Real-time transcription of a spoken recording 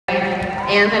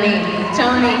Anthony,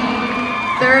 Tony,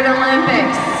 third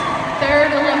Olympics.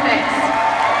 Third Olympics.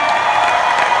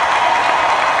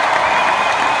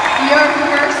 Your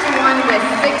first one was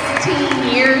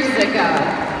 16 years ago.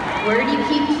 Where do you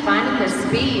keep finding the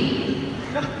speed?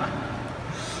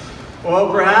 Well,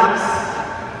 perhaps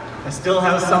I still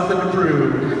have something to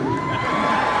prove.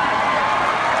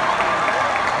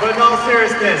 But in all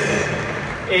seriousness,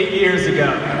 8 years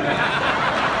ago,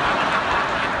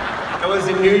 I was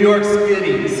in New York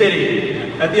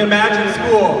City at the Imagine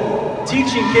School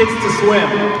teaching kids to swim.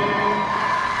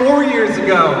 4 years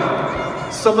ago,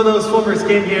 some of those swimmers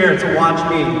came here to watch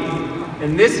me.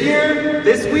 And this year,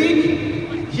 this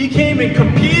week, he came and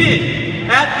competed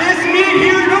at this meet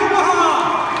here in Omaha.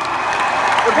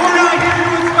 If we're not here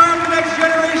to inspire the next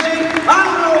generation, I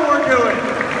don't know what we're doing.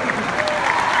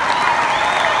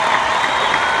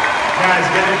 Guys,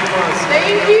 get in close.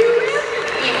 Thank you.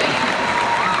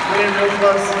 Get in real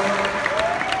close.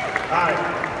 All right.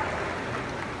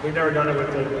 We've never done it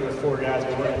with 4 guys,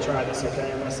 but we're going to try this,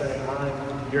 okay? I'm going to say hi,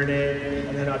 your name,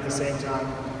 and then at the same time,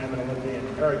 I'm an Olympian,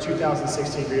 or a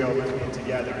 2016 Rio Olympian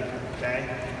together, okay?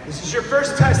 This is your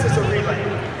first test as a relay.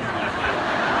 All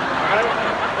right?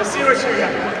 Let's see what you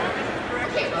got.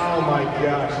 Oh my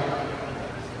gosh.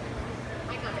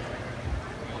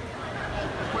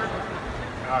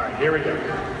 All right, here we go.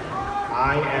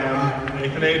 I am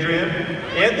Nathan Adrian,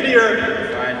 Anthony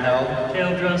Ervin, Ryan Held,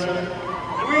 Caleb Dressel.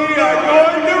 We are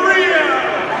going to